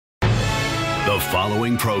The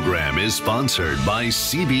following program is sponsored by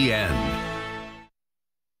CBN.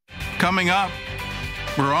 Coming up,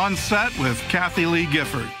 we're on set with Kathie Lee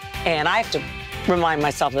Gifford. And I have to remind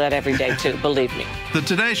myself of that every day, too, believe me. The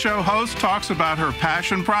Today Show host talks about her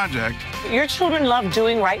passion project. Your children love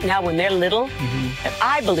doing right now when they're little, that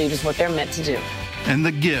I believe is what they're meant to do. And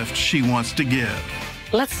the gift she wants to give.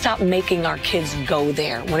 Let's stop making our kids go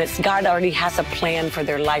there when God already has a plan for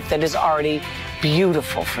their life that is already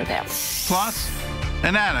beautiful for them. Plus,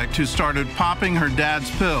 an addict who started popping her dad's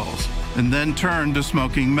pills and then turned to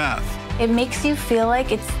smoking meth. It makes you feel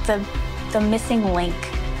like it's the missing link.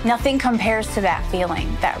 Nothing compares to that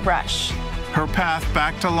feeling, that rush. Her path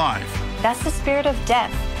back to life. That's the spirit of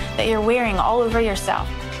death that you're wearing all over yourself.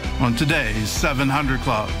 On today's 700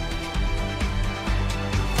 Club.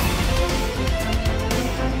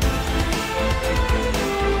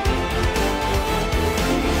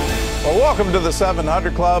 Well, welcome to the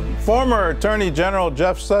 700 Club. Former Attorney General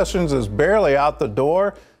Jeff Sessions is barely out the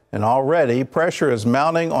door, and already pressure is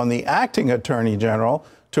mounting on the acting Attorney General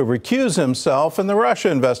to recuse himself in the Russia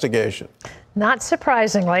investigation. Not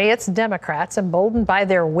surprisingly, it's Democrats emboldened by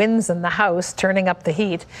their wins in the House turning up the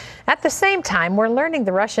heat. At the same time, we're learning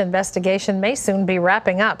the Russia investigation may soon be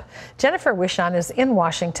wrapping up. Jennifer Wishon is in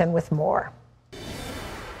Washington with more.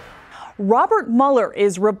 Robert Mueller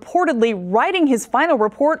is reportedly writing his final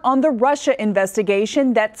report on the Russia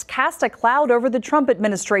investigation that's cast a cloud over the Trump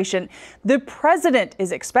administration. The president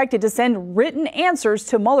is expected to send written answers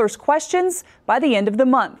to Mueller's questions by the end of the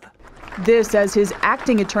month. This as his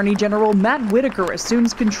acting Attorney General Matt Whitaker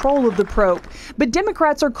assumes control of the probe. But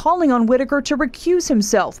Democrats are calling on Whitaker to recuse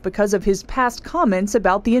himself because of his past comments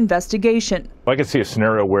about the investigation. I could see a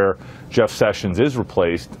scenario where Jeff Sessions is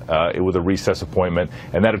replaced with a recess appointment,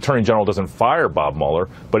 and that Attorney General doesn't fire Bob Mueller,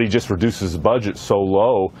 but he just reduces his budget so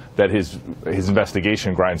low that his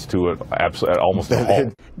investigation grinds to almost a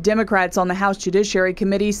halt. Democrats on the House Judiciary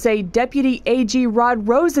Committee say Deputy AG Rod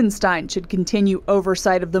Rosenstein should continue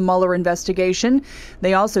oversight of the Mueller investigation.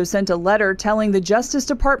 They also sent a letter telling the Justice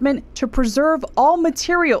Department to preserve all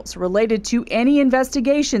materials related to any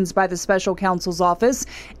investigations by the special counsel's office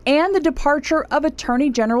and the departure of Attorney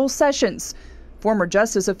General Sessions. Former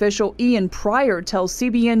Justice official Ian Pryor tells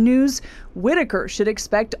CBN News Whitaker should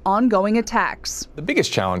expect ongoing attacks. The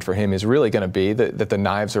biggest challenge for him is really going to be that the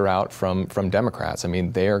knives are out from Democrats. I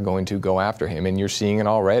mean, they are going to go after him, and you're seeing it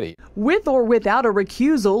already. With or without a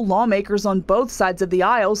recusal, lawmakers on both sides of the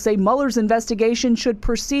aisle say Mueller's investigation should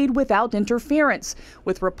proceed without interference,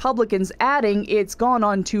 with Republicans adding it's gone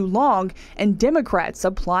on too long and Democrats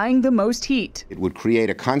applying the most heat. It would create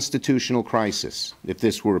a constitutional crisis if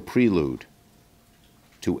this were a prelude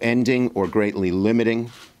to ending or greatly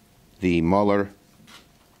limiting the Mueller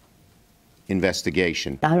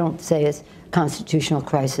investigation. I don't say it's a constitutional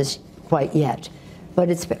crisis quite yet,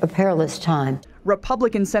 but it's a perilous time.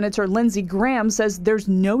 Republican Senator Lindsey Graham says there's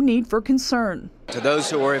no need for concern. To those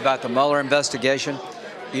who worry about the Mueller investigation,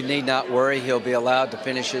 you need not worry. He'll be allowed to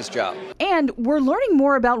finish his job. And we're learning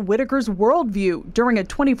more about Whitaker's worldview during a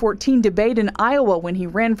 2014 debate in Iowa when he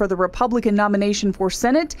ran for the Republican nomination for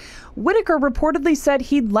Senate. Whitaker reportedly said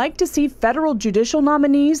he'd like to see federal judicial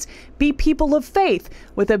nominees be people of faith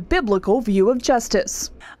with a biblical view of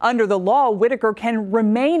justice. Under the law, Whitaker can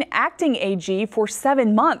remain acting AG for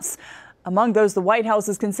 7 months. Among those the White House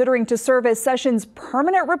is considering to serve as Sessions'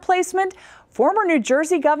 permanent replacement, former New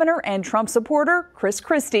Jersey governor and Trump supporter Chris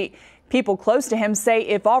Christie. People close to him say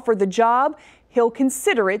if offered the job, he'll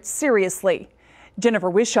consider it seriously.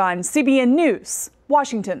 Jennifer Wishon, CBN News,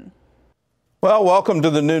 Washington. Well, welcome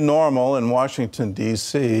to the new normal in Washington,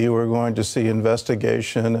 D.C. We're going to see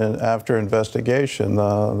investigation, and after investigation,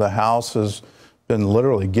 the House has been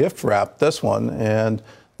literally gift-wrapped this one. And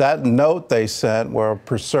that note they sent will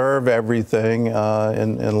preserve everything.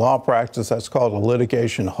 In law practice, that's called a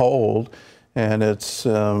litigation hold. And it's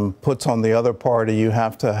puts on the other party, you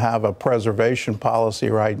have to have a preservation policy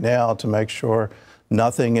right now to make sure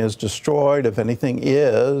nothing is destroyed. If anything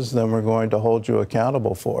is, then we're going to hold you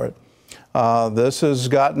accountable for it. This has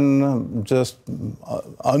gotten just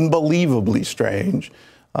unbelievably strange.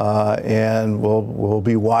 And we'll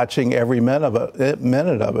be watching every minute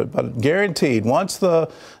of it. But guaranteed, once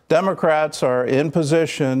the Democrats are in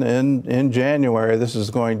position in January, this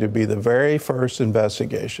is going to be the very first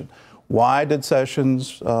investigation. Why did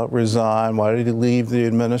Sessions resign? Why did he leave the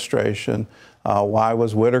administration? Why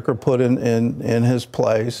was Whitaker put in his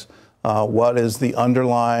place? What is the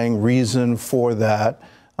underlying reason for that?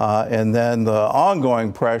 And then the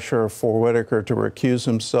ongoing pressure for Whitaker to recuse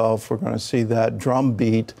himself. We're going to see that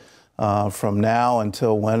drumbeat from now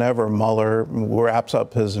until whenever Mueller wraps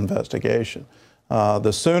up his investigation.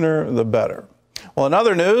 The sooner, the better. Well, in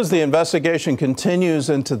other news, the investigation continues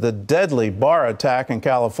into the deadly bar attack in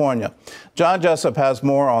California. John Jessup has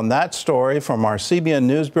more on that story from our CBN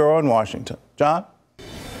News Bureau in Washington. John?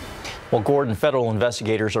 Well, Gordon, federal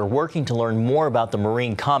investigators are working to learn more about the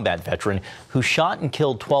Marine combat veteran who shot and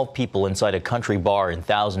killed 12 people inside a country bar in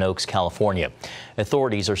Thousand Oaks, California.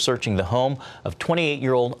 Authorities are searching the home of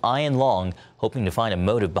 28-year-old Ian Long, hoping to find a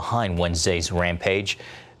motive behind Wednesday's rampage.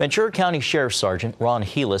 Ventura County Sheriff Sergeant Ron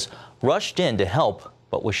Heelis rushed in to help,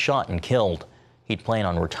 but was shot and killed. He'd plan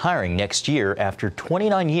on retiring next year after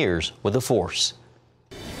 29 years with the force.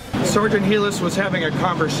 Sergeant Heelis was having a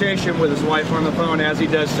conversation with his wife on the phone, as he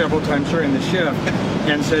does several times during the shift,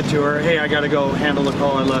 and said to her, "Hey, I got to go handle the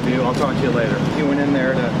call. I love you. I'll talk to you later." He went in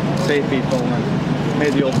there to save people and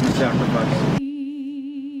made the ultimate sacrifice.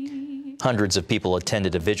 Hundreds of people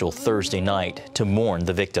attended a vigil Thursday night to mourn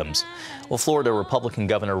the victims. Well, Florida Republican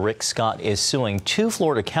Governor Rick Scott is suing 2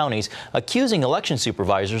 Florida counties, accusing election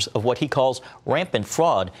supervisors of what he calls rampant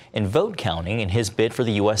fraud in vote counting in his bid for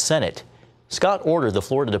the U.S. Senate. Scott ordered the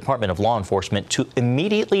Florida Department of Law Enforcement to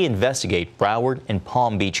immediately investigate Broward and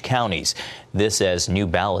Palm Beach counties. This as new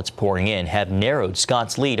ballots pouring in have narrowed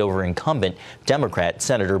Scott's lead over incumbent Democrat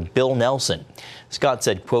Senator Bill Nelson. Scott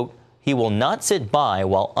said, quote, "He will not sit by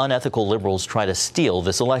while unethical liberals try to steal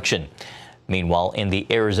this election." Meanwhile, in the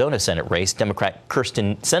Arizona Senate race, Democrat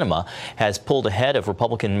Kyrsten Sinema has pulled ahead of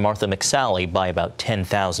Republican Martha McSally by about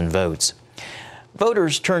 10,000 votes.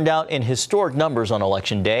 Voters turned out in historic numbers on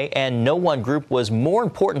Election Day, and no one group was more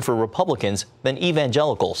important for Republicans than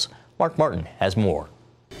evangelicals. Mark Martin has more.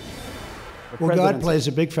 Well, God plays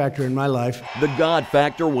a big factor in my life. The God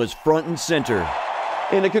factor was front and center.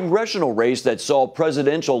 In a congressional race that saw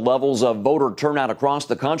presidential levels of voter turnout across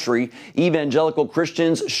the country, evangelical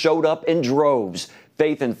Christians showed up in droves.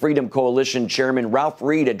 Faith and Freedom Coalition Chairman Ralph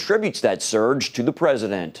Reed attributes that surge to the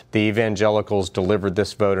president. The evangelicals delivered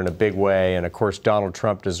this vote in a big way, and of course Donald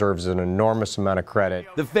Trump deserves an enormous amount of credit.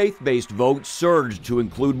 The faith-based vote surged to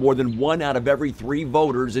include more than 1 out of every 3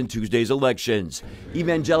 voters in Tuesday's elections.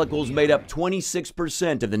 Evangelicals made up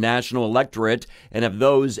 26% of the national electorate, and of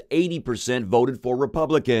those, 80% voted for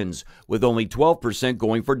Republicans, with only 12%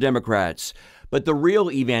 going for Democrats. But the real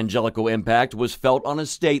evangelical impact was felt on a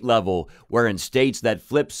state level, where in states that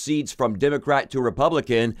flipped seats from Democrat to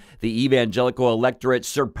Republican, the evangelical electorate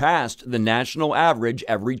surpassed the national average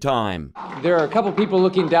every time. There are a couple people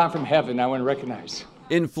looking down from heaven I want to recognize.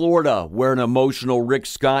 In Florida, where an emotional Rick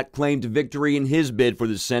Scott claimed victory in his bid for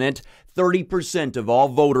the Senate, 30% of all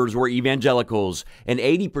voters were evangelicals, and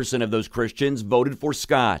 80% of those Christians voted for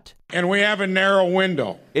Scott. And we have a narrow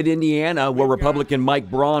window. In Indiana, where Republican Mike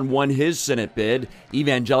Braun won his Senate bid,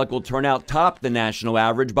 evangelical turnout topped the national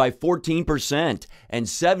average by 14%, and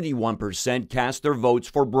 71% cast their votes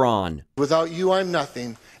for Braun. Without you, I'm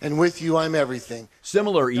nothing, and with you, I'm everything.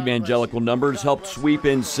 Similar evangelical numbers helped sweep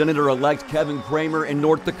in Senator-elect Kevin Cramer in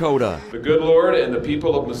North Dakota. The good Lord and the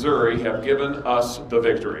people of Missouri have given us the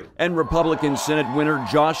victory. And Republican Senate winner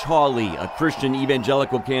Josh Hawley, a Christian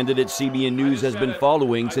evangelical candidate CBN News has been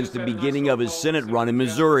following since the beginning of his Senate run in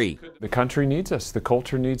Missouri. The country needs us, the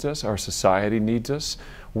culture needs us, our society needs us.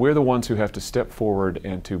 We're the ones who have to step forward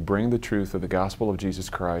and to bring the truth of the gospel of Jesus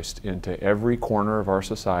Christ into every corner of our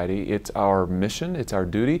society. It's our mission, it's our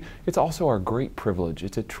duty, it's also our great privilege.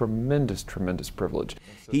 It's a tremendous, tremendous privilege.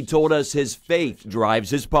 He told us his faith drives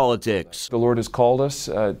his politics. The Lord has called us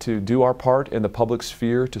to do our part in the public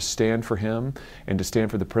sphere, to stand for Him and to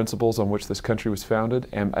stand for the principles on which this country was founded.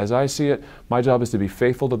 And as I see it, my job is to be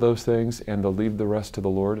faithful to those things and to leave the rest to the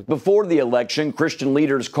Lord. Before the election, Christian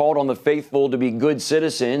leaders called on the faithful to be good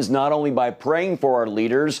citizens, not only by praying for our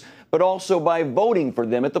leaders, but also by voting for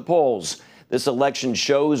them at the polls. This election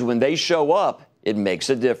shows when they show up, it makes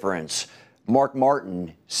a difference. Mark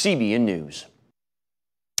Martin, CBN News.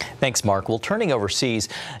 Thanks, Mark. Well, turning overseas,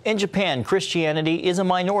 in Japan, Christianity is a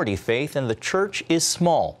minority faith and the church is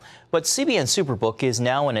small. But CBN Superbook is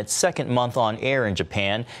now in its 2nd month on air in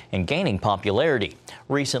Japan and gaining popularity.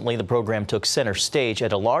 Recently, the program took center stage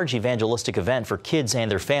at a large evangelistic event for kids and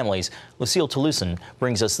their families. Lucille Toulousan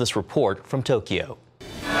brings us this report from Tokyo.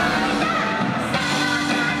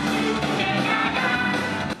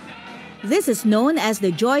 This is known as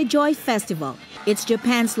the Joy Joy Festival. It's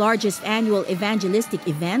Japan's largest annual evangelistic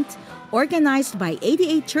event, organized by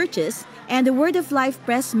 88 churches and the Word of Life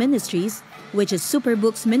Press Ministries, which is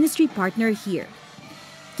Superbook's ministry partner here.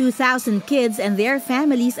 2,000 kids and their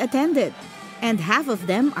families attended, and half of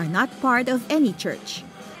them are not part of any church.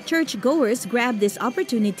 Churchgoers grabbed this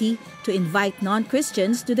opportunity to invite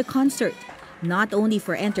non-Christians to the concert, not only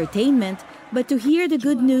for entertainment, but to hear the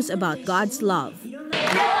good news about God's love.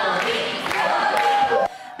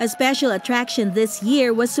 A special attraction this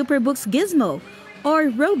year was Superbook's Gizmo, or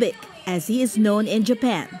Robic, as he is known in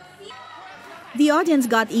Japan. The audience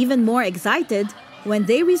got even more excited when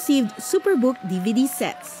they received Superbook DVD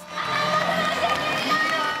sets.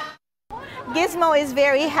 Gizmo is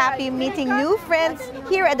very happy meeting new friends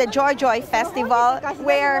here at the Joy Joy Festival,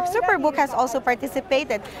 where Superbook has also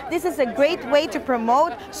participated. This is a great way to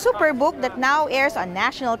promote Superbook that now airs on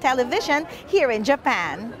national television here in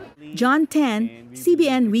Japan. John Tan,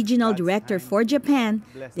 CBN Regional Director for Japan,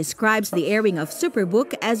 describes the airing of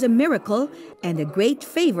Superbook as a miracle and a great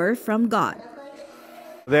favor from God.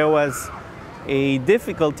 There was a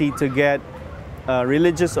difficulty to get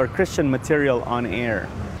religious or Christian material on air.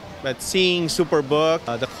 But seeing Superbook,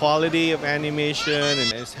 the quality of animation,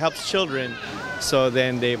 and it helps children, so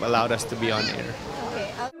then they've allowed us to be on air.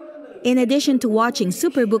 In addition to watching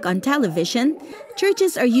Superbook on television,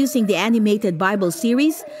 churches are using the animated Bible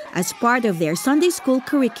series as part of their Sunday school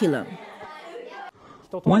curriculum.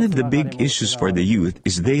 One of the big issues for the youth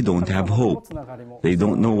is they don't have hope. They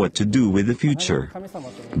don't know what to do with the future.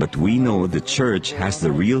 But we know the church has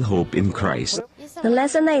the real hope in Christ. The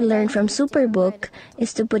lesson I learned from Superbook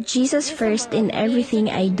is to put Jesus first in everything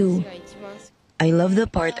I do. I love the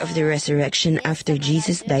part of the resurrection after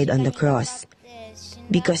Jesus died on the cross,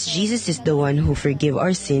 because Jesus is the one who forgave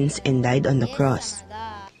our sins and died on the cross.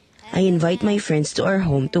 I invite my friends to our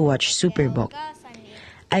home to watch Superbook.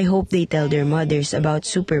 I hope they tell their mothers about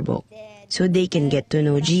Superbook so they can get to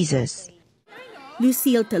know Jesus.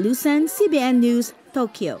 Lucille Talusan, CBN News,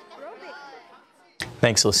 Tokyo.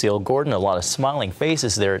 Thanks, Lucille. Gordon, a lot of smiling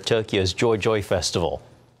faces there at Tokyo's Joy Joy Festival.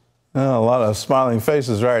 A lot of smiling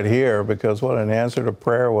faces right here, because what an answer to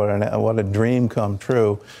prayer, what a dream come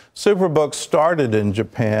true. Superbook started in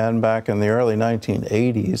Japan back in the early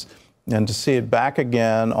 1980s, and to see it back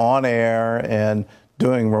again on air and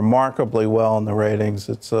doing remarkably well in the ratings,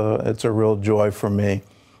 it's a real joy for me.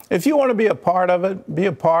 If you want to be a part of it, be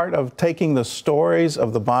a part of taking the stories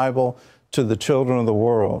of the Bible to the children of the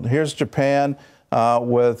world. Here's Japan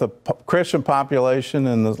with a Christian population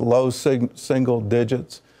in the low single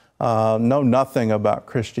digits, know nothing about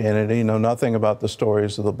Christianity, know nothing about the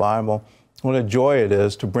stories of the Bible. What a joy it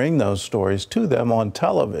is to bring those stories to them on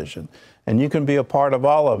television. And you can be a part of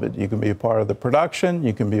all of it. You can be a part of the production,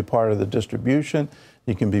 you can be a part of the distribution,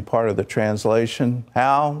 you can be part of the translation.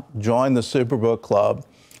 How? Join the Superbook Club.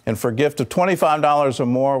 And for a gift of $25 or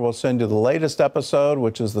more, we'll send you the latest episode,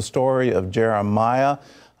 which is the story of Jeremiah.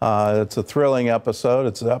 It's a thrilling episode.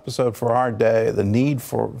 It's an episode for our day, the need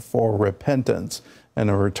for repentance and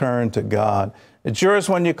a return to God. It's yours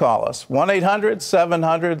when you call us,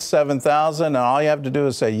 1-800-700-7000, and all you have to do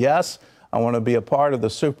is say, yes, I want to be a part of the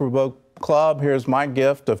Superbook Club. Here's my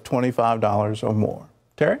gift of $25 or more.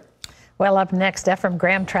 Terry? Well, up next, Ephraim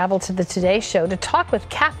Graham traveled to the Today Show to talk with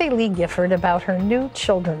Kathie Lee Gifford about her new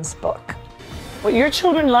children's book. What your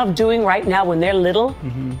children love doing right now when they're little,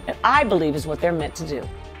 I believe is what they're meant to do.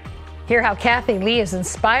 Hear how Kathie Lee is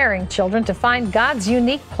inspiring children to find God's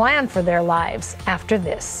unique plan for their lives after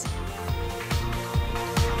this.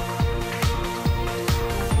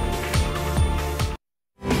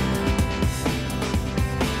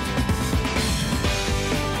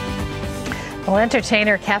 Well,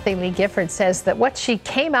 entertainer Kathie Lee Gifford says that what she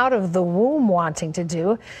came out of the womb wanting to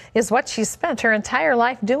do is what she spent her entire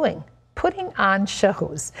life doing, putting on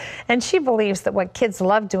shows. And she believes that what kids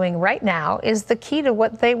love doing right now is the key to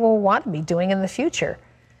what they will want to be doing in the future.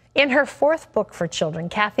 In her fourth book for children,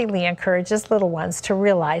 Kathie Lee encourages little ones to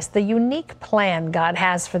realize the unique plan God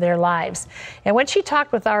has for their lives. And when she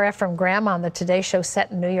talked with our Ephraim Graham on the Today Show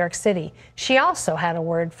set in New York City, she also had a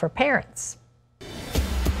word for parents.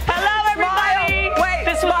 Hello, everybody! Wait,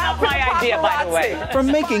 this was not my idea, by the way. From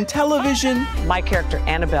making television, My character,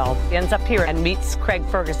 Annabelle, ends up here and meets Craig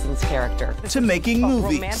Ferguson's character. to making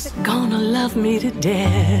movies, Gonna love me to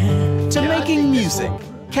death. to making music,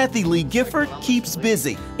 Kathie Lee Gifford keeps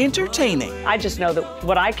busy, entertaining. I just know that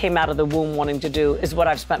what I came out of the womb wanting to do is what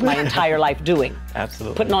I've spent my entire life doing.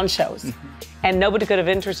 Absolutely. Putting on shows. And nobody could have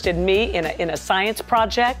interested me in a science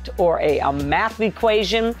project or a math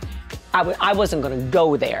equation. I wasn't going to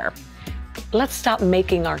go there. Let's stop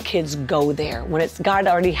making our kids go there when God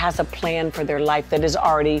already has a plan for their life that is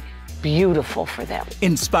already beautiful for them.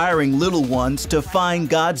 Inspiring little ones to find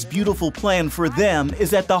God's beautiful plan for them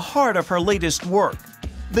is at the heart of her latest work.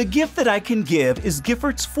 The Gift That I Can Give is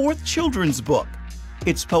Gifford's fourth children's book.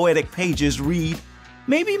 Its poetic pages read,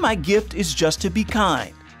 "Maybe my gift is just to be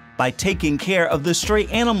kind, by taking care of the stray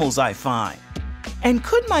animals I find. And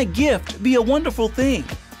could my gift be a wonderful thing,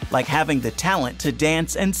 like having the talent to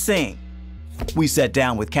dance and sing?" We sat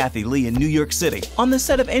down with Kathie Lee in New York City on the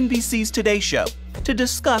set of NBC's Today Show to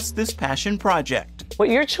discuss this passion project. What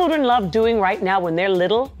your children love doing right now when they're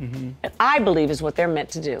little, I believe is what they're meant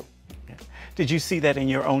to do. Did you see that in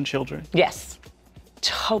your own children? Yes,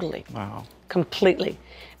 totally. Wow. Completely.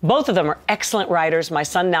 Both of them are excellent writers. My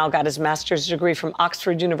son now got his master's degree from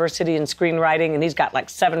Oxford University in screenwriting, and he's got like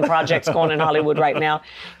 7 projects going in Hollywood right now.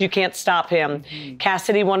 You can't stop him.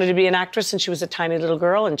 Cassidy wanted to be an actress since she was a tiny little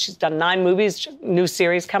girl, and she's done 9 movies, new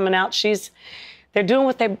series coming out. They're doing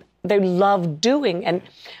what they love doing. And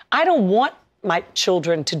I don't want my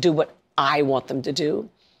children to do what I want them to do.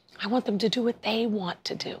 I want them to do what they want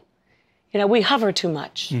to do. You know, we hover too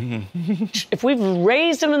much. If we've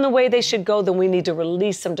raised them in the way they should go, then we need to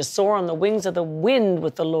release them to soar on the wings of the wind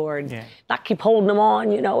with the Lord. Not keep holding them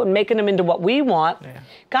on, you know, and making them into what we want.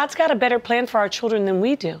 God's got a better plan for our children than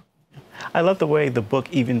we do. I love the way the book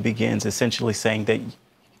even begins, essentially saying that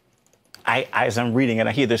as I'm reading it,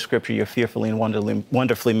 I hear the scripture, you're fearfully and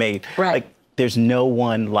wonderfully made. Right. Like, there's no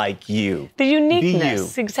one like you. The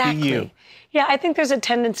uniqueness, Be you. exactly. Be you. Yeah, I think there's a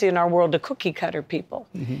tendency in our world to cookie cutter people.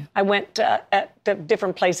 I went at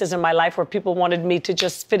different places in my life where people wanted me to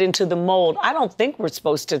just fit into the mold. I don't think we're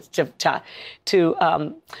supposed to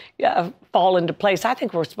fall into place. I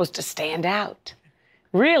think we're supposed to stand out,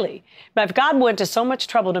 really. But if God went to so much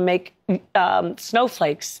trouble to make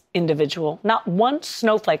snowflakes individual, not one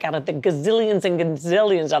snowflake out of the gazillions and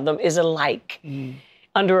gazillions of them is alike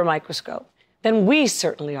under a microscope, then we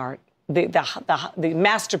certainly aren't. The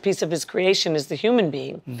masterpiece of his creation is the human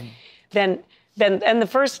being. And the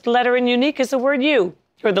first letter in unique is the word you,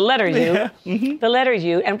 or the letter U, the letter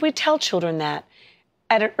U. And we tell children that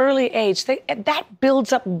at an early age, that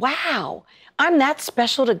builds up, wow, I'm that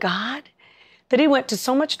special to God, that he went to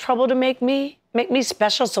so much trouble to make me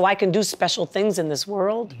special so I can do special things in this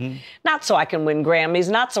world. Not so I can win Grammys,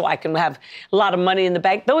 not so I can have a lot of money in the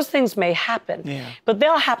bank. Those things may happen, but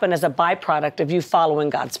they'll happen as a byproduct of you following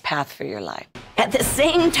God's path for your life. At the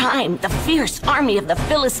same time, the fierce army of the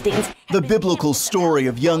Philistines. The biblical story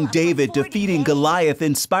of young David defeating Goliath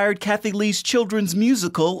inspired Kathie Lee's children's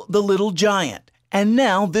musical, The Little Giant. And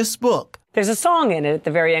now this book. There's a song in it at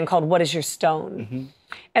the very end called What is Your Stone?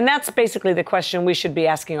 And that's basically the question we should be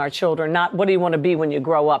asking our children, not what do you want to be when you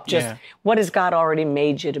grow up, just what has God already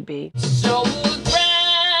made you to be? So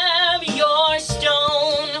grab your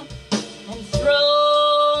stone and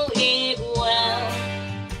throw it well.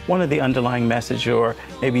 One of the underlying message, or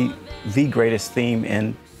maybe the greatest theme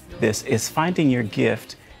in this, is finding your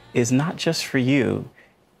gift is not just for you,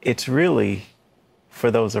 it's really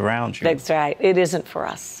for those around you. That's right. It isn't for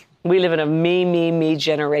us. We live in a me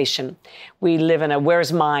generation. We live in a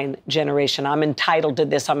where's mine generation. I'm entitled to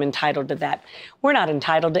this, I'm entitled to that. We're not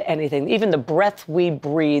entitled to anything. Even the breath we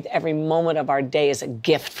breathe every moment of our day is a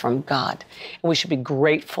gift from God. And we should be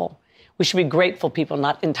grateful. We should be grateful people,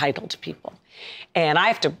 not entitled people. And I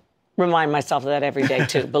have to remind myself of that every day,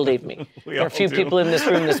 too, believe me. There are a few people in this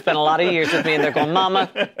room that spent a lot of years with me, and they're going,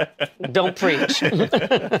 Mama, don't preach.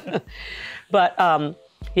 But,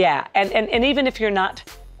 yeah, and even if you're not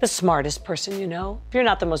the smartest person you know, if you're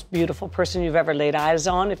not the most beautiful person you've ever laid eyes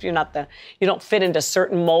on, if you're not you don't fit into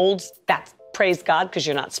certain molds, that's praise God, because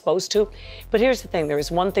you're not supposed to. But here's the thing, there is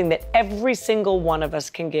one thing that every single one of us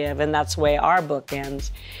can give, and that's the way our book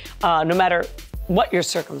ends, no matter what your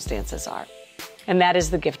circumstances are. And that is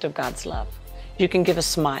the gift of God's love. You can give a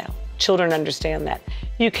smile. Children understand that.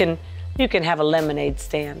 You can have a lemonade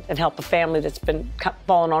stand and help a family that's been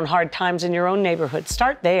falling on hard times in your own neighborhood.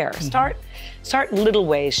 Start there. Start in little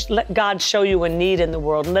ways. Let God show you a need in the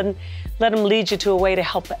world, and let him lead you to a way to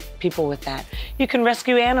help people with that. You can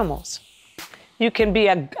rescue animals. You can be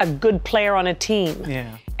a good player on a team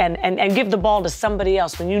and give the ball to somebody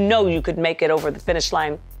else when you know you could make it over the finish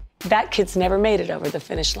line. That kid's never made it over the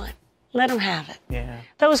finish line. Let him have it.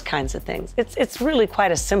 Those kinds of things. It's really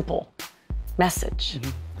quite a simple message.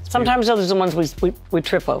 Sometimes those are the ones we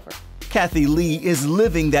trip over. Kathie Lee is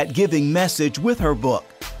living that giving message with her book,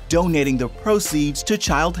 donating the proceeds to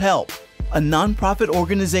Child Help, a nonprofit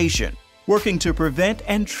organization working to prevent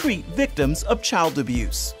and treat victims of child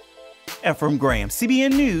abuse. Ephraim Graham,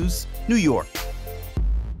 CBN News, New York.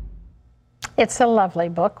 It's a lovely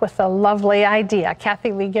book with a lovely idea.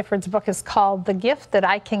 Kathie Lee Gifford's book is called The Gift That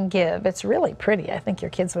I Can Give. It's really pretty. I think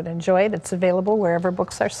your kids would enjoy it. It's available wherever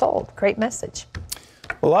books are sold. Great message.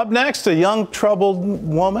 Well, up next, a young troubled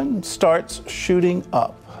woman starts shooting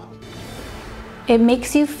up. It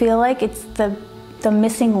makes you feel like it's the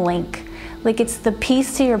missing link, like it's the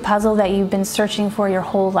piece to your puzzle that you've been searching for your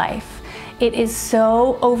whole life. It is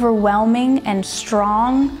so overwhelming and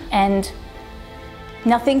strong, and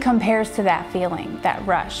nothing compares to that feeling, that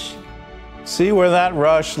rush. See where that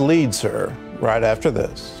rush leads her right after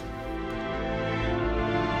this.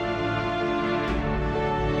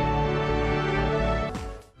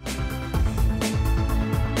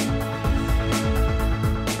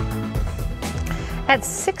 At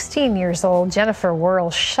 16 years old, Jennifer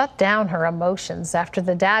Worrell shut down her emotions after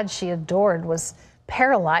the dad she adored was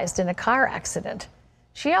paralyzed in a car accident.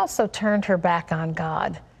 She also turned her back on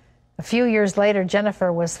God. A few years later,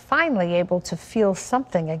 Jennifer was finally able to feel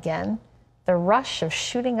something again, the rush of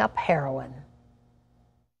shooting up heroin.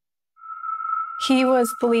 He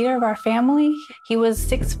was the leader of our family. He was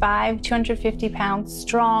 6'5", 250 pounds,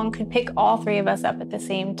 strong, could pick all three of us up at the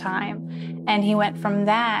same time. And he went from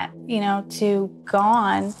that, to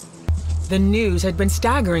gone. The news had been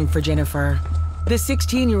staggering for Jennifer. The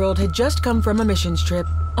 16-year-old had just come from a missions trip,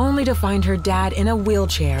 only to find her dad in a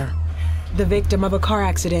wheelchair, the victim of a car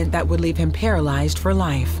accident that would leave him paralyzed for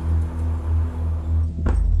life.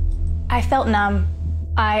 I felt numb.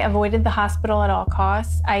 I avoided the hospital at all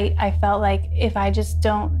costs. I felt like if I just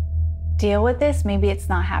don't deal with this, maybe it's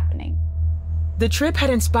not happening. The trip had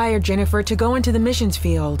inspired Jennifer to go into the missions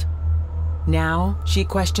field. Now, she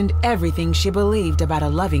questioned everything she believed about a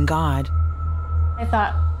loving God. I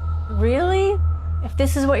thought, really? If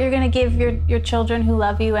this is what you're going to give your children who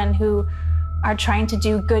love you and who are trying to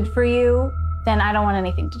do good for you, then I don't want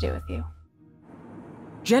anything to do with you.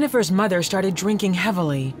 Jennifer's mother started drinking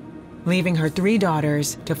heavily, leaving her 3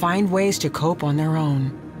 daughters to find ways to cope on their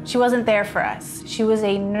own. She wasn't there for us. She was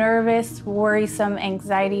a nervous, worrisome,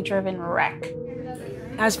 anxiety-driven wreck.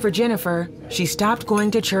 As for Jennifer, she stopped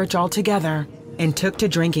going to church altogether and took to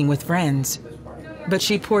drinking with friends. But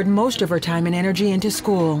she poured most of her time and energy into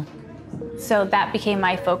school. So that became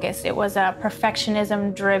my focus. It was a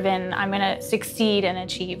perfectionism-driven, I'm going to succeed and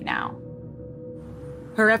achieve now.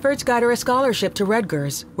 Her efforts got her a scholarship to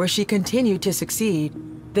Rutgers, where she continued to succeed.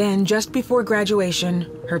 Then, just before graduation,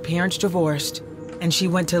 her parents divorced, and she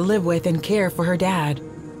went to live with and care for her dad.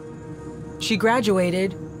 She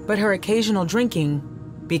graduated, but her occasional drinking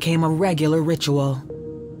became a regular ritual.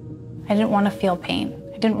 I didn't want to feel pain.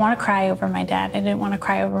 I didn't want to cry over my dad. I didn't want to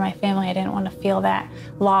cry over my family. I didn't want to feel that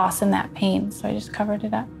loss and that pain, so I just covered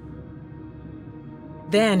it up.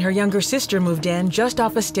 Then her younger sister moved in just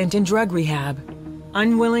off a stint in drug rehab.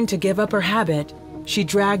 Unwilling to give up her habit, she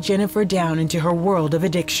dragged Jennifer down into her world of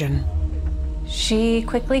addiction. She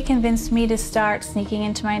quickly convinced me to start sneaking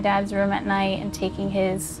into my dad's room at night and taking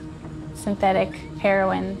his synthetic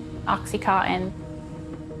heroin, Oxycontin.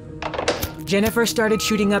 Jennifer started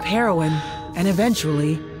shooting up heroin and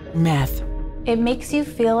eventually meth. It makes you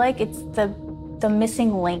feel like it's the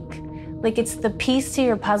missing link, like it's the piece to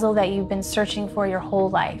your puzzle that you've been searching for your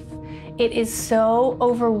whole life. It is so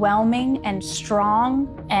overwhelming and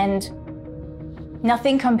strong, and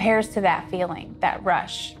nothing compares to that feeling, that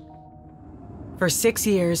rush. For 6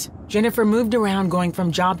 years, Jennifer moved around going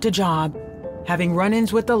from job to job, having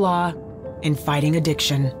run-ins with the law and fighting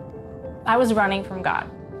addiction. I was running from God.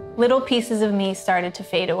 Little pieces of me started to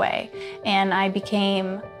fade away, and I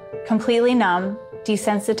became completely numb,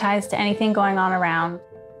 desensitized to anything going on around.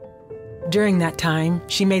 During that time,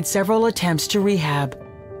 she made several attempts to rehab.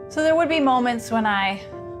 So there would be moments when I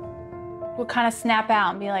would kind of snap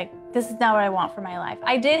out and be like, this is not what I want for my life.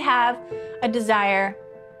 I did have a desire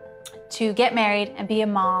to get married and be a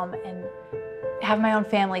mom and have my own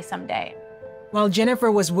family someday. While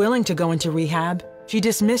Jennifer was willing to go into rehab, she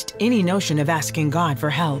dismissed any notion of asking God for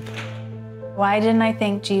help. Why didn't I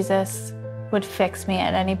think Jesus would fix me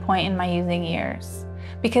at any point in my using years?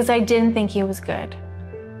 Because I didn't think he was good.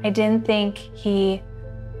 I didn't think he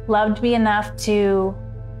loved me enough to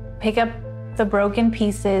pick up the broken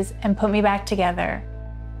pieces and put me back together.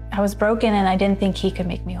 I was broken and I didn't think he could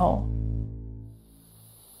make me whole.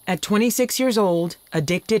 At 26 years old,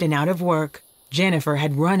 addicted and out of work, Jennifer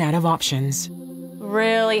had run out of options.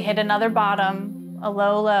 Really hit another bottom, a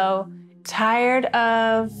low, tired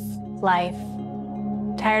of life,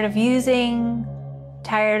 tired of using,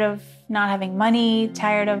 tired of not having money,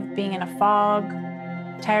 tired of being in a fog,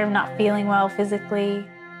 tired of not feeling well physically,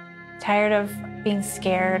 tired of being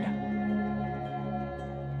scared.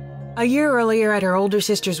 A year earlier at her older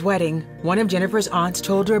sister's wedding, one of Jennifer's aunts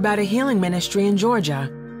told her about a healing ministry in Georgia.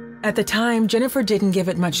 At the time, Jennifer didn't give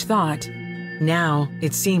it much thought. Now,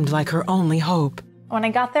 it seemed like her only hope. When I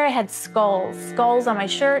got there, I had skulls on my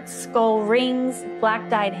shirts, skull rings, black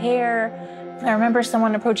dyed hair. I remember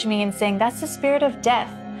someone approaching me and saying, that's the spirit of death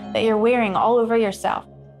that you're wearing all over yourself.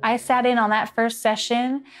 I sat in on that first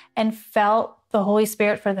session and felt the Holy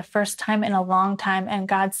Spirit for the first time in a long time, and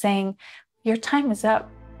God saying, your time is up.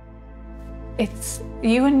 It's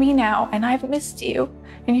you and me now, and I've missed you,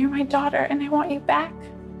 and you're my daughter, and I want you back.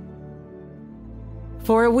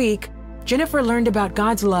 For a week, Jennifer learned about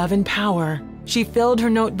God's love and power. She filled her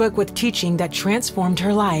notebook with teaching that transformed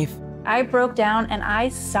her life. I broke down and I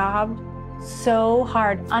sobbed so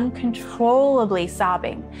hard, uncontrollably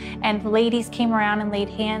sobbing. And ladies came around and laid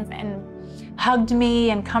hands and hugged me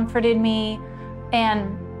and comforted me.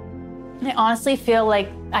 And I honestly feel like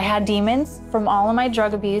I had demons from all of my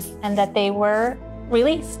drug abuse and that they were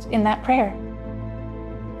released in that prayer.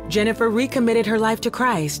 Jennifer recommitted her life to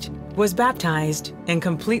Christ, was baptized, and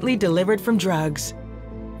completely delivered from drugs.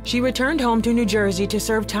 She returned home to New Jersey to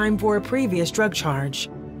serve time for a previous drug charge.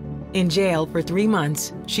 In jail for 3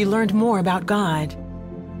 months, she learned more about God.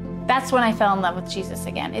 That's when I fell in love with Jesus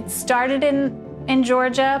again. It started in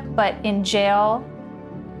Georgia, but in jail,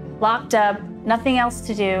 locked up, nothing else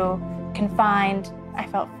to do, confined, I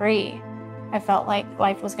felt free. I felt like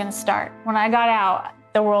life was gonna start. When I got out,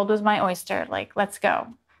 the world was my oyster. Like, let's go.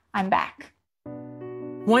 I'm back.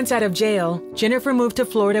 Once out of jail, Jennifer moved to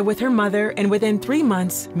Florida with her mother and within 3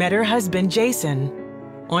 months met her husband, Jason.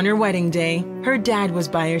 On her wedding day, her dad was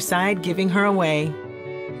by her side giving her away.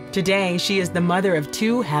 Today, she is the mother of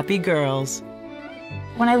 2 happy girls.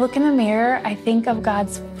 When I look in the mirror, I think of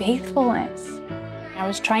God's faithfulness. I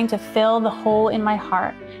was trying to fill the hole in my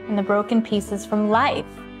heart and the broken pieces from life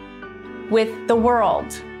with the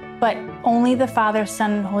world, but only the Father,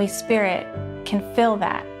 Son, and Holy Spirit can fill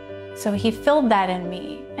that. So he filled that in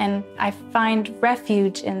me, and I find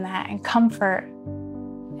refuge in that and comfort,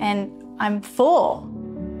 and I'm full.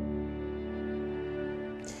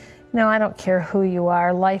 No, I don't care who you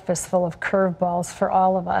are. Life is full of curveballs for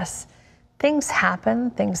all of us. Things happen,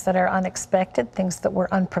 things that are unexpected, things that we're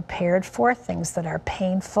unprepared for, things that are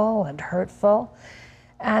painful and hurtful.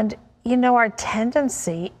 And you know, our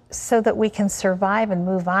tendency so that we can survive and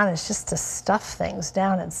move on is just to stuff things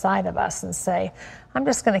down inside of us and say, I'm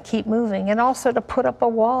just going to keep moving, and also to put up a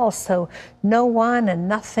wall so no one and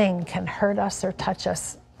nothing can hurt us or touch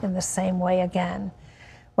us in the same way again.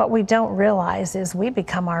 What we don't realize is we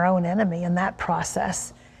become our own enemy in that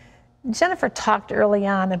process. Jennifer talked early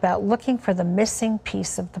on about looking for the missing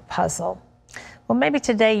piece of the puzzle. Well, maybe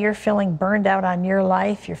today you're feeling burned out on your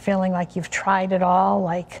life. You're feeling like you've tried it all,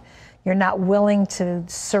 like you're not willing to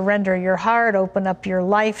surrender your heart, open up your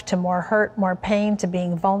life to more hurt, more pain, to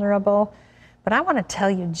being vulnerable. But I want to tell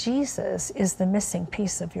you, Jesus is the missing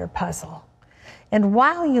piece of your puzzle. And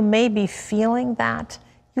while you may be feeling that,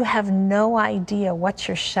 you have no idea what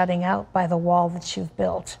you're shutting out by the wall that you've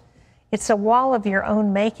built. It's a wall of your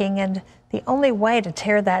own making, and the only way to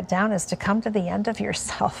tear that down is to come to the end of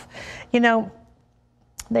yourself. You know,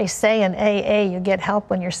 they say in AA, you get help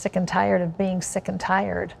when you're sick and tired of being sick and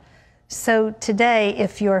tired. So today,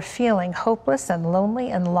 if you're feeling hopeless and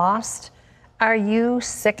lonely and lost, are you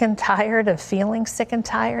sick and tired of feeling sick and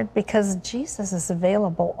tired? Because Jesus is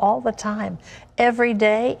available all the time, every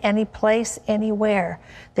day, any place, anywhere.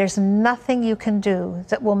 There's nothing you can do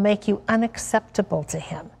that will make you unacceptable to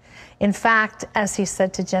him. In fact, as he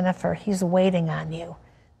said to Jennifer, he's waiting on you.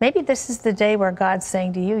 Maybe this is the day where God's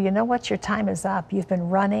saying to you, you know what, your time is up. You've been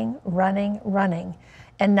running,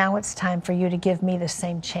 and now it's time for you to give me the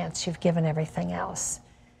same chance you've given everything else.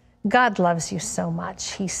 God loves you so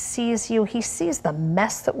much. He sees you. He sees the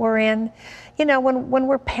mess that we're in. You know, when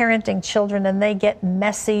we're parenting children and they get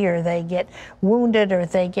messy or they get wounded or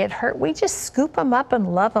they get hurt, we just scoop them up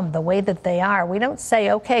and love them the way that they are. We don't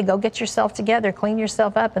say, okay, go get yourself together, clean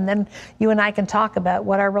yourself up, and then you and I can talk about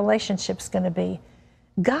what our relationship's going to be.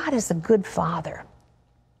 God is a good father.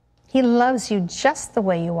 He loves you just the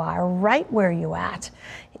way you are, right where you're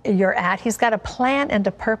at. He's got a plan and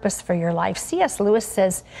a purpose for your life. C.S. Lewis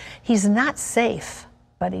says he's not safe,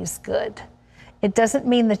 but he's good. It doesn't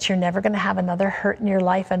mean that you're never going to have another hurt in your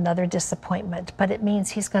life, another disappointment, but it means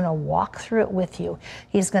he's going to walk through it with you.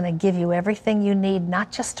 He's going to give you everything you need, not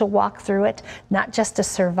just to walk through it, not just to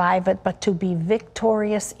survive it, but to be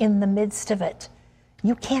victorious in the midst of it.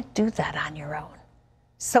 You can't do that on your own.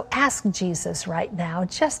 So ask Jesus right now,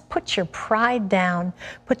 just put your pride down,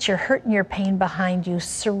 put your hurt and your pain behind you,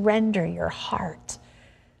 surrender your heart.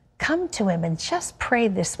 Come to him and just pray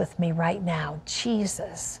this with me right now.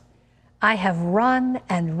 Jesus, I have run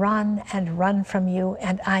and run and run from you,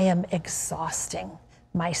 and I am exhausting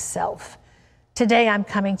myself. Today I'm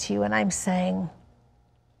coming to you and I'm saying,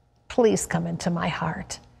 please come into my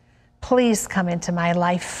heart. Please come into my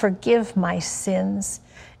life. Forgive my sins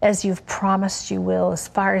as you've promised you will, as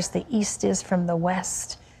far as the east is from the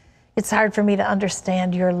west. It's hard for me to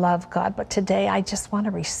understand your love, God, but today I just want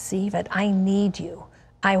to receive it. I need you.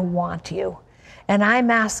 I want you. And I'm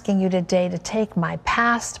asking you today to take my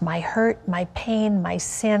past, my hurt, my pain, my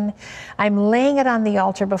sin. I'm laying it on the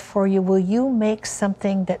altar before you. Will you make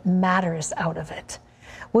something that matters out of it?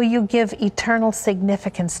 Will you give eternal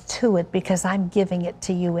significance to it, because I'm giving it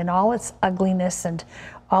to you in all its ugliness and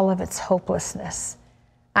all of its hopelessness?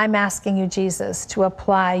 I'm asking you, Jesus, to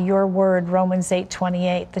apply your word, Romans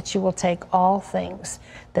 8:28, that you will take all things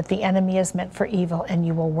that the enemy has meant for evil and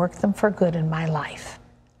you will work them for good in my life.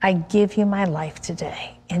 I give you my life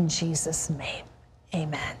today in Jesus' name.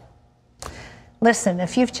 Amen. Listen,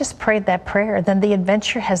 if you've just prayed that prayer, then the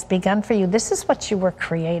adventure has begun for you. This is what you were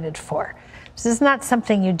created for. This is not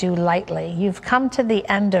something you do lightly. You've come to the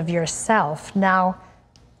end of yourself. Now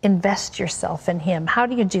invest yourself in him. How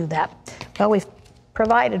do you do that? Well, we've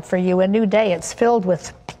provided for you a new day. It's filled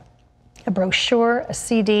with a brochure, a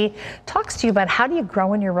CD, talks to you about how do you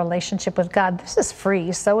grow in your relationship with God. This is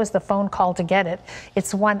free, so is the phone call to get it.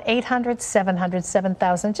 It's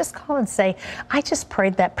 1-800-700-7000. Just call and say, I just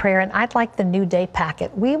prayed that prayer and I'd like the new day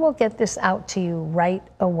packet. We will get this out to you right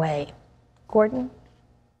away. Gordon?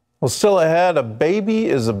 Well, still ahead, a baby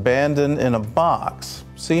is abandoned in a box.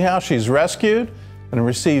 See how she's rescued and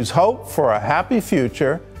receives hope for a happy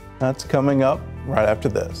future. That's coming up right after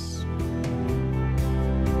this.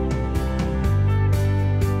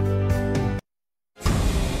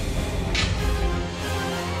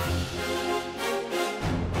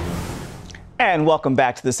 And welcome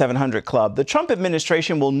back to the 700 Club. The Trump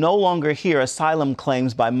administration will no longer hear asylum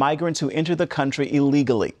claims by migrants who enter the country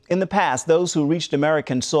illegally. In the past, those who reached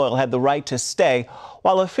American soil had the right to stay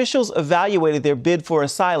while officials evaluated their bid for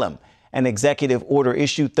asylum. An executive order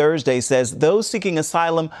issued Thursday says those seeking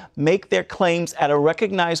asylum make their claims at a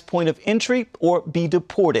recognized point of entry or be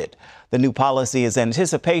deported. The new policy is in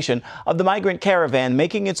anticipation of the migrant caravan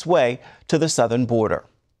making its way to the southern border.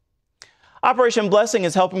 Operation Blessing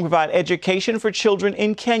is helping provide education for children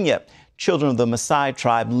in Kenya. Children of the Maasai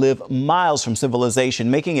tribe live miles from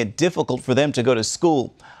civilization, making it difficult for them to go to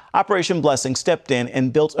school. Operation Blessing stepped in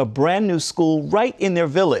and built a brand new school right in their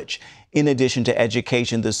village. In addition to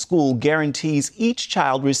education, the school guarantees each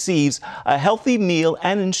child receives a healthy meal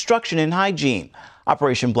and instruction in hygiene.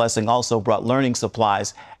 Operation Blessing also brought learning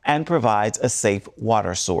supplies and provides a safe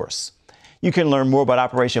water source. You can learn more about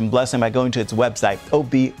Operation Blessing by going to its website,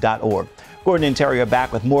 ob.org. Gordon and Terry are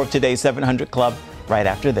back with more of today's 700 Club right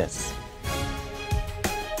after this.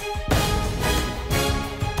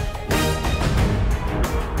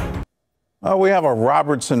 We have a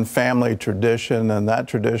Robertson family tradition, and that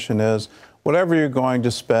tradition is whatever you're going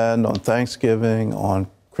to spend on Thanksgiving, on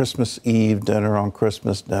Christmas Eve dinner, on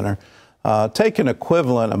Christmas dinner, take an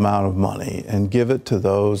equivalent amount of money and give it to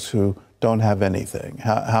those who don't have anything.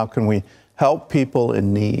 How can we help people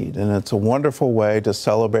in need? And it's a wonderful way to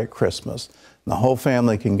celebrate Christmas. And the whole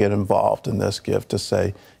family can get involved in this gift to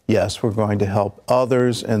say, yes, we're going to help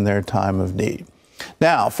others in their time of need.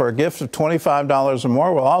 Now, for a gift of $25 or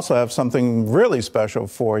more, we'll also have something really special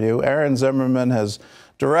for you. Aaron Zimmerman has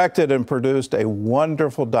directed and produced a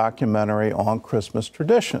wonderful documentary on Christmas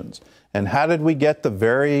traditions. And how did we get the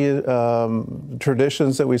very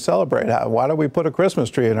traditions that we celebrate? Why do we put a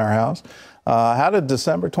Christmas tree in our house? How did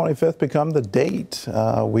December 25th become the date?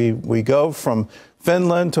 We go from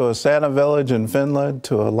Finland to a Santa village in Finland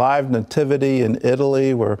to a live nativity in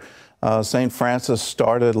Italy, where St. Francis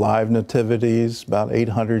started live nativities about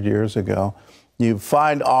 800 years ago. You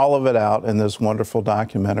find all of it out in this wonderful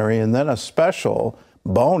documentary. And then a special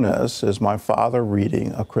bonus is my father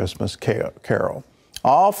reading a Christmas carol.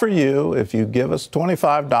 All for you if you give us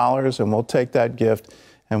 $25, and we'll take that gift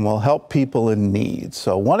and we'll help people in need.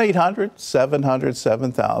 So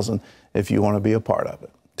 1-800-700-7000 if you want to be a part of it.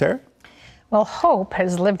 Terry? Well, Hope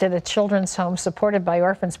has lived at a children's home supported by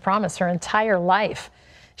Orphans Promise her entire life.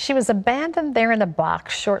 She was abandoned there in a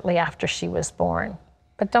box shortly after she was born.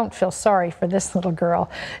 But don't feel sorry for this little girl.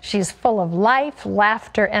 She's full of life,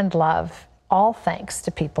 laughter, and love, all thanks to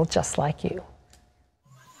people just like you.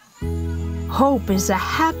 Hope is a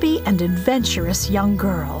happy and adventurous young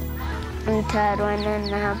girl.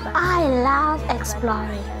 I love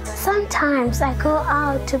exploring. Sometimes I go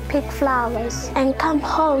out to pick flowers and come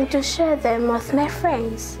home to share them with my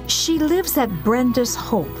friends. She lives at Brenda's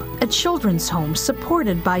Hope, a children's home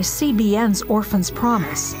supported by CBN's Orphans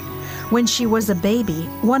Promise. When she was a baby,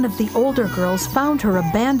 one of the older girls found her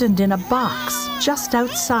abandoned in a box just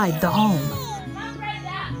outside the home.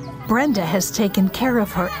 Brenda has taken care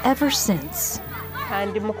of her ever since. I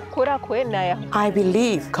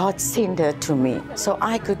believe God sent her to me so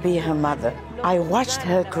I could be her mother. I watched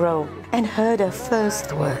her grow and heard her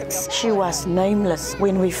first words. She was nameless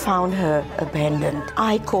when we found her abandoned.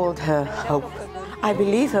 I called her Hope. I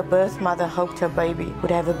believe her birth mother hoped her baby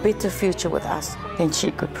would have a better future with us than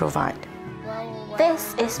she could provide.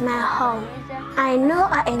 This is my home. I know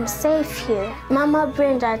I am safe here. Mama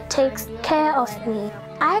Brenda takes care of me.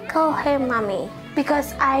 I call her Mommy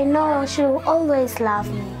because I know she will always love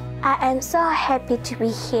me. I am so happy to be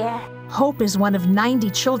here. Hope is one of 90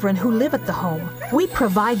 children who live at the home. We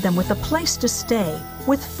provide them with a place to stay,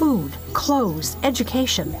 with food, clothes,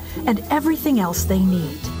 education, and everything else they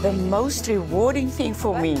need. The most rewarding thing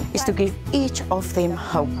for me is to give each of them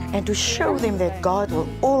hope and to show them that God will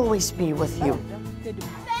always be with you.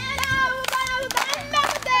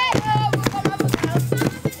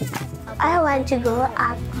 I want to grow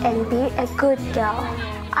up and be a good girl.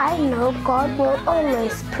 I know God will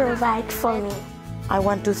always provide for me. I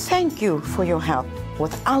want to thank you for your help.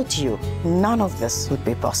 Without you, none of this would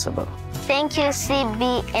be possible. Thank you,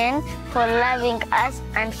 CBN, for loving us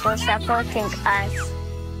and for supporting us.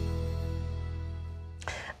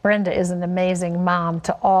 Brenda is an amazing mom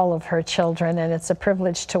to all of her children, and it's a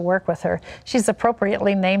privilege to work with her. She's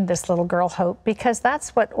appropriately named this little girl Hope because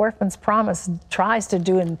that's what Orphans Promise tries to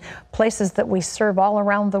do in places that we serve all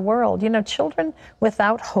around the world. You know, children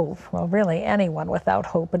without hope, well, really anyone without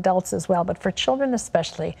hope, adults as well, but for children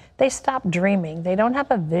especially, they stop dreaming. They don't have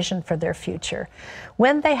a vision for their future.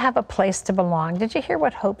 When they have a place to belong, did you hear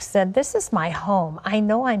what Hope said? This is my home. I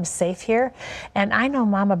know I'm safe here, and I know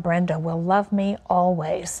Mama Brenda will love me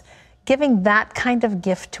always. Giving that kind of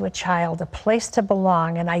gift to a child, a place to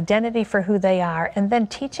belong, an identity for who they are, and then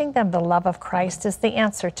teaching them the love of Christ is the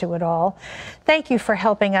answer to it all. Thank you for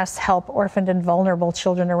helping us help orphaned and vulnerable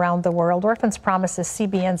children around the world. Orphans Promise is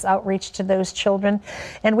CBN's outreach to those children,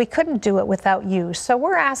 and we couldn't do it without you. So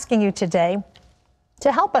we're asking you today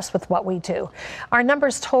to help us with what we do. Our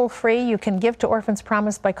number's toll free. You can give to Orphans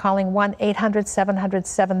Promise by calling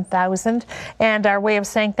 1-800-700-7000. And our way of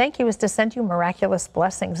saying thank you is to send you miraculous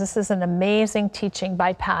blessings. This is an amazing teaching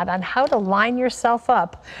by Pat on how to line yourself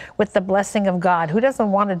up with the blessing of God. Who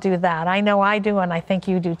doesn't want to do that? I know I do, and I think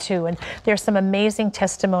you do too. And there's some amazing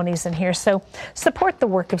testimonies in here. So support the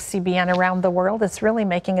work of CBN around the world. It's really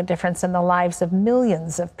making a difference in the lives of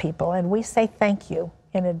millions of people. And we say thank you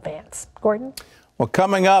in advance. Gordon? Well,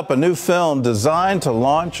 coming up, a new film designed to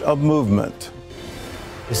launch a movement.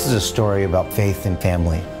 This is a story about faith and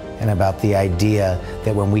family and about the idea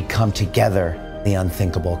that when we come together, the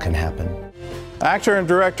unthinkable can happen. Actor and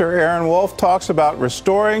director Aaron Wolf talks about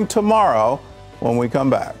restoring tomorrow when we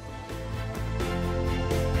come back.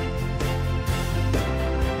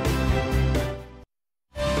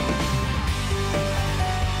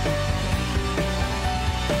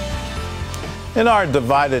 In our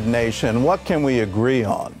divided nation, what can we agree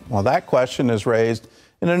on? Well, that question is raised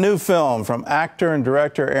in a new film from actor and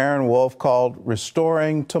director Aaron Wolf called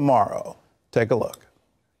Restoring Tomorrow. Take a look.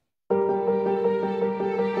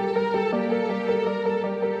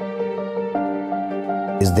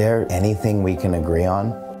 Is there anything we can agree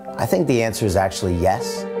on? I think the answer is actually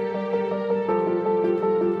yes.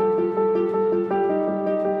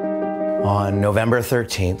 On November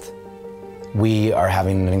 13th, we are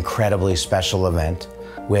having an incredibly special event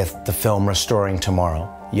with the film Restoring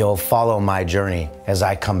Tomorrow. You'll follow my journey as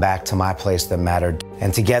I come back to my place that mattered.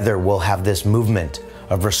 And together we'll have this movement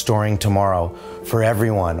of restoring tomorrow for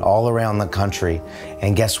everyone all around the country.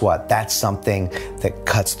 And guess what? That's something that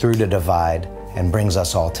cuts through the divide and brings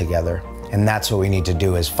us all together. And that's what we need to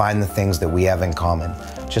do, is find the things that we have in common.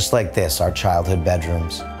 Just like this, our childhood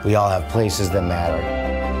bedrooms. We all have places that matter.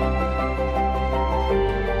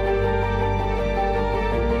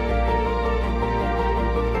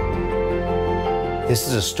 This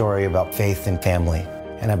is a story about faith and family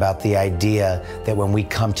and about the idea that when we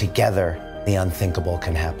come together, the unthinkable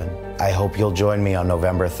can happen. I hope you'll join me on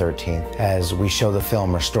November 13th as we show the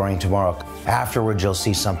film Restoring Tomorrow. Afterwards, you'll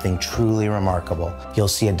see something truly remarkable. You'll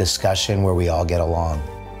see a discussion where we all get along.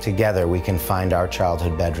 Together, we can find our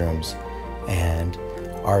childhood bedrooms and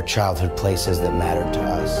our childhood places that mattered to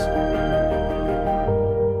us.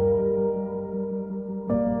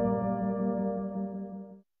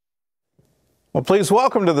 Well, please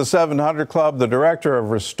welcome to the 700 Club the director of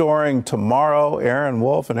Restoring Tomorrow, Aaron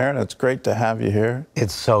Wolf. And Aaron, it's great to have you here.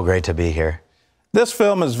 It's so great to be here. This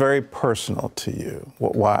film is very personal to you.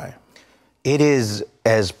 Why? It is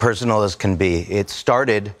as personal as can be. It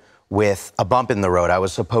started with a bump in the road. I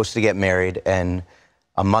was supposed to get married, and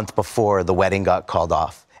a month before, the wedding got called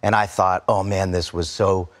off. And I thought, oh man, I was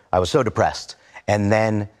so depressed. And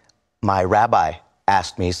then my rabbi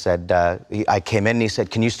asked me, I came in and he said,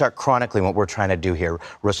 can you start chronicling what we're trying to do here?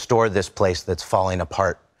 Restore this place that's falling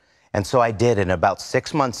apart. And so I did, and about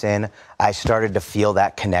 6 months in, I started to feel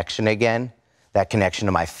that connection again, that connection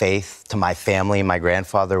to my faith, to my family. My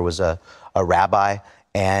grandfather was a rabbi,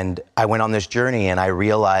 and I went on this journey, and I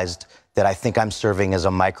realized that I think I'm serving as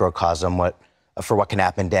a microcosm for what can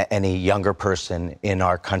happen to any younger person in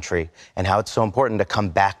our country, and how it's so important to come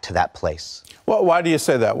back to that place. Well, why do you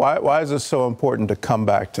say that? Why is it so important to come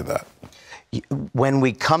back to that? When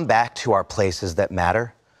we come back to our places that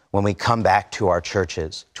matter, when we come back to our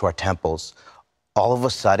churches, to our temples, all of a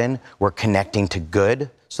sudden we're connecting to good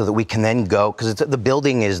so that we can then go, because the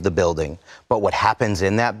building is the building, but what happens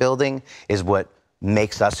in that building is what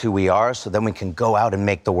makes us who we are, so then we can go out and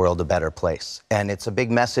make the world a better place. And it's a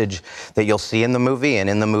big message that you'll see in the movie, and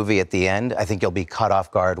in the movie at the end, I think you'll be caught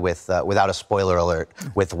off guard with, without a spoiler alert,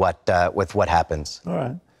 with what happens. All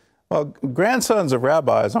right. Well, grandsons of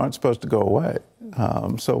rabbis aren't supposed to go away.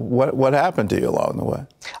 So what happened to you along the way?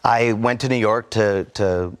 I went to New York to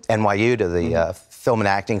NYU, to the film and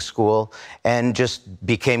acting school, and just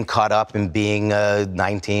became caught up in being a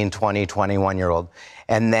 19, 20, 21-year-old.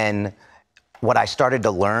 And then what I started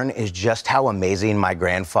to learn is just how amazing my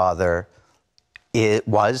grandfather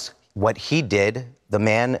was. What he did, the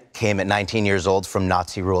man came at 19 years old from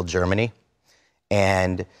Nazi-ruled Germany.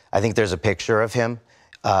 And I think there's a picture of him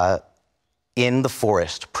in the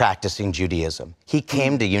forest practicing Judaism. He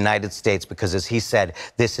came to United States because, as he said,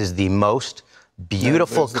 this is the most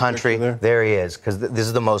beautiful country. There he is, because this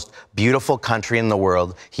is the most beautiful country in the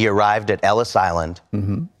world. He arrived at Ellis Island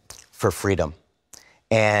for freedom.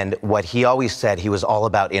 And what he always said, he was all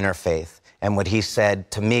about interfaith. And what he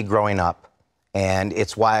said to me growing up, and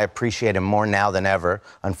it's why I appreciate him more now than ever,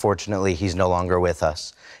 unfortunately he's no longer with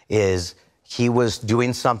us, is he was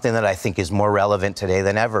doing something that I think is more relevant today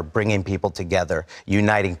than ever, bringing people together,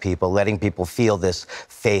 uniting people, letting people feel this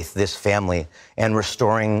faith, this family, and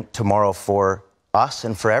restoring tomorrow for us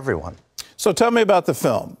and for everyone. So tell me about the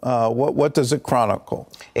film. What does it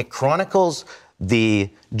chronicle? It chronicles the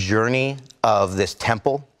journey of this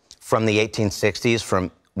temple from the 1860s,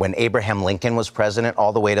 from when Abraham Lincoln was president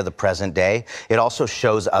all the way to the present day. It also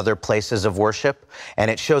shows other places of worship, and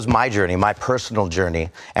it shows my journey, my personal journey,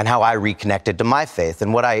 and how I reconnected to my faith.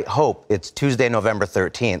 And what I hope, it's Tuesday, November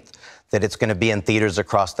 13th, that it's going to be in theaters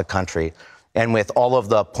across the country. And with all of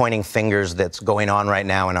the pointing fingers that's going on right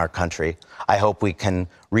now in our country, I hope we can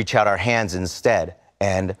reach out our hands instead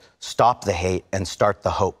and stop the hate and start the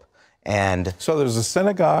hope. And so there's a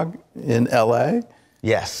synagogue in L.A.?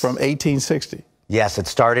 Yes. From 1860? Yes, it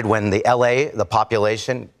started when the L.A., the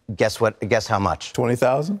population, guess how much?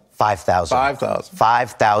 20,000? 5,000. 5,000.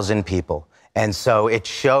 5,000 people. And so it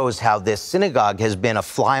shows how this synagogue has been a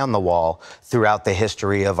fly on the wall throughout the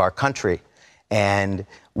history of our country. And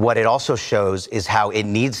what it also shows is how it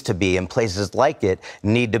needs to be, and places like it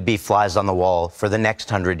need to be flies on the wall for the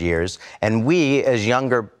next 100 years. And we, as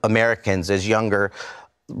younger Americans, as younger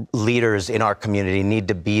leaders in our community, need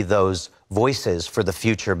to be those voices for the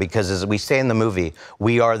future, because as we say in the movie,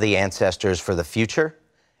 we are the ancestors for the future.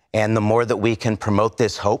 And the more that we can promote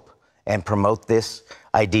this hope and promote this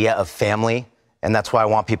idea of family, and that's why I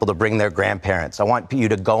want people to bring their grandparents. I want you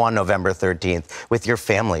to go on November 13th with your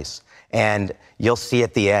families, and you'll see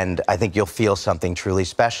at the end, I think you'll feel something truly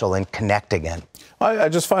special and connect again. I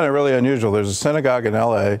just find it really unusual. There's a synagogue in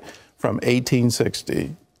L.A. from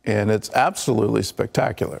 1860, and it's absolutely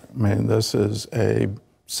spectacular. I mean, this is a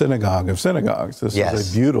synagogue of synagogues. This is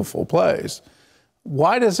a beautiful place.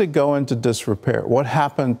 Why does it go into disrepair? What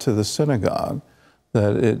happened to the synagogue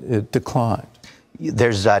that it declined?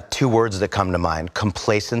 There's two words that come to mind: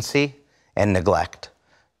 complacency and neglect.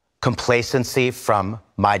 Complacency from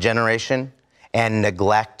my generation, and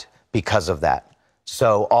neglect because of that.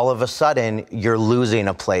 So all of a sudden, you're losing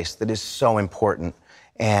a place that is so important.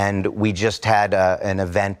 And we just had an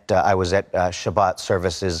event. I was at Shabbat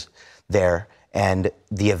services there, and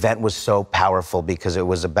the event was so powerful because it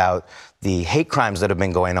was about the hate crimes that have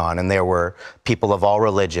been going on. And there were people of all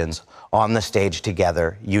religions on the stage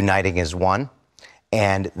together, uniting as one.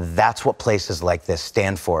 And that's what places like this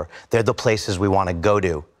stand for. They're the places we want to go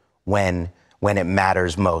to when it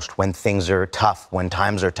matters most, when things are tough, when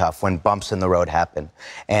times are tough, when bumps in the road happen.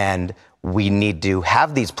 And we need to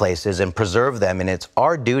have these places and preserve them. And it's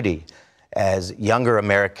our duty as younger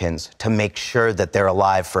Americans to make sure that they're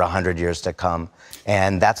alive for 100 years to come.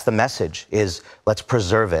 And that's the message, is let's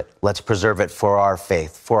preserve it. Let's preserve it for our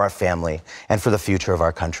faith, for our family, and for the future of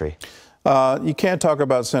our country. You can't talk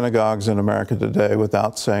about synagogues in America today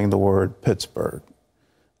without saying the word Pittsburgh.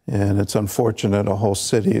 And it's unfortunate a whole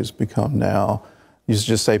city has become now, you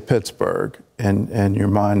just say Pittsburgh, and your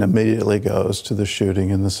mind immediately goes to the shooting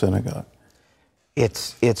in the synagogue.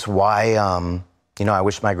 It's why, you know, I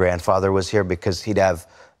wish my grandfather was here, because he'd have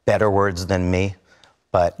better words than me.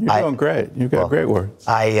 But you're doing great. You've got great words.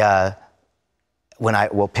 The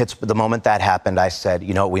moment that happened, I said,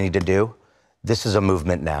 you know what we need to do? This is a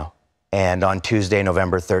movement now. And on Tuesday,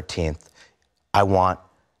 November 13th, I want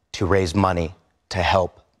to raise money to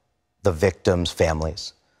help the victims'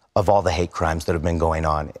 families of all the hate crimes that have been going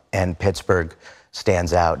on. And Pittsburgh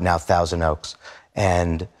stands out, now Thousand Oaks.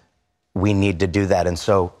 And we need to do that. And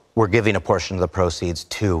so we're giving a portion of the proceeds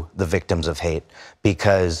to the victims of hate,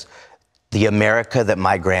 because the America that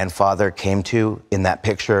my grandfather came to in that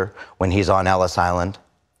picture when he's on Ellis Island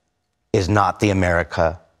is not the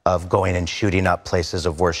America of going and shooting up places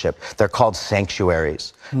of worship. They're called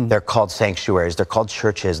sanctuaries. They're called sanctuaries. They're called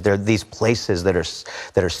churches. They're these places that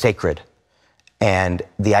are sacred. And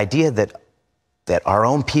the idea that our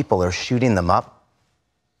own people are shooting them up,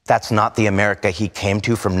 that's not the America he came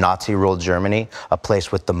to from Nazi-ruled Germany, a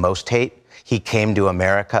place with the most hate. He came to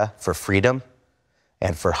America for freedom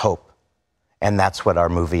and for hope. And that's what our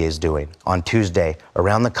movie is doing. On Tuesday,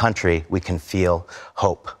 around the country, we can feel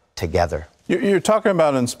hope together. You're talking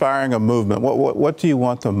about inspiring a movement. What do you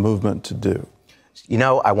want the movement to do? You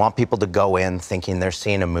know, I want people to go in thinking they're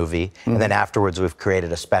seeing a movie, and then afterwards we've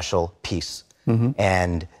created a special piece.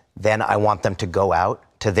 And then I want them to go out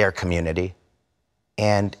to their community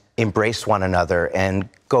and embrace one another and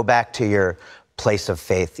go back to your place of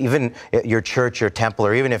faith, even your church, your temple,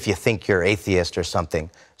 or even if you think you're atheist or something,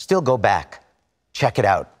 still go back, check it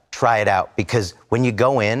out, try it out, because when you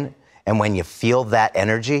go in and when you feel that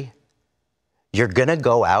energy, you're gonna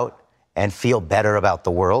go out and feel better about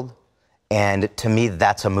the world. And to me,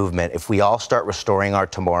 that's a movement. If we all start restoring our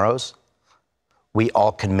tomorrows, we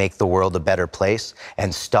all can make the world a better place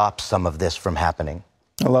and stop some of this from happening.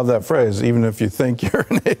 I love that phrase, even if you think you're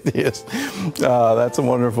an atheist. That's a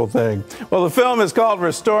wonderful thing. Well, the film is called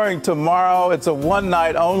Restoring Tomorrow. It's a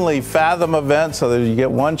one-night-only Fathom event, so that you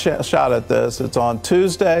get one shot at this. It's on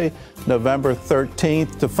Tuesday, November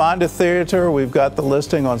 13th. To find a theater, we've got the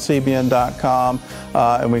listing on cbn.com,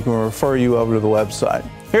 and we can refer you over to the website.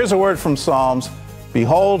 Here's a word from Psalms.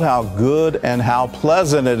 Behold how good and how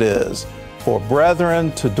pleasant it is for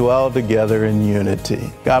brethren to dwell together in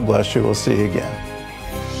unity. God bless you. We'll see you again.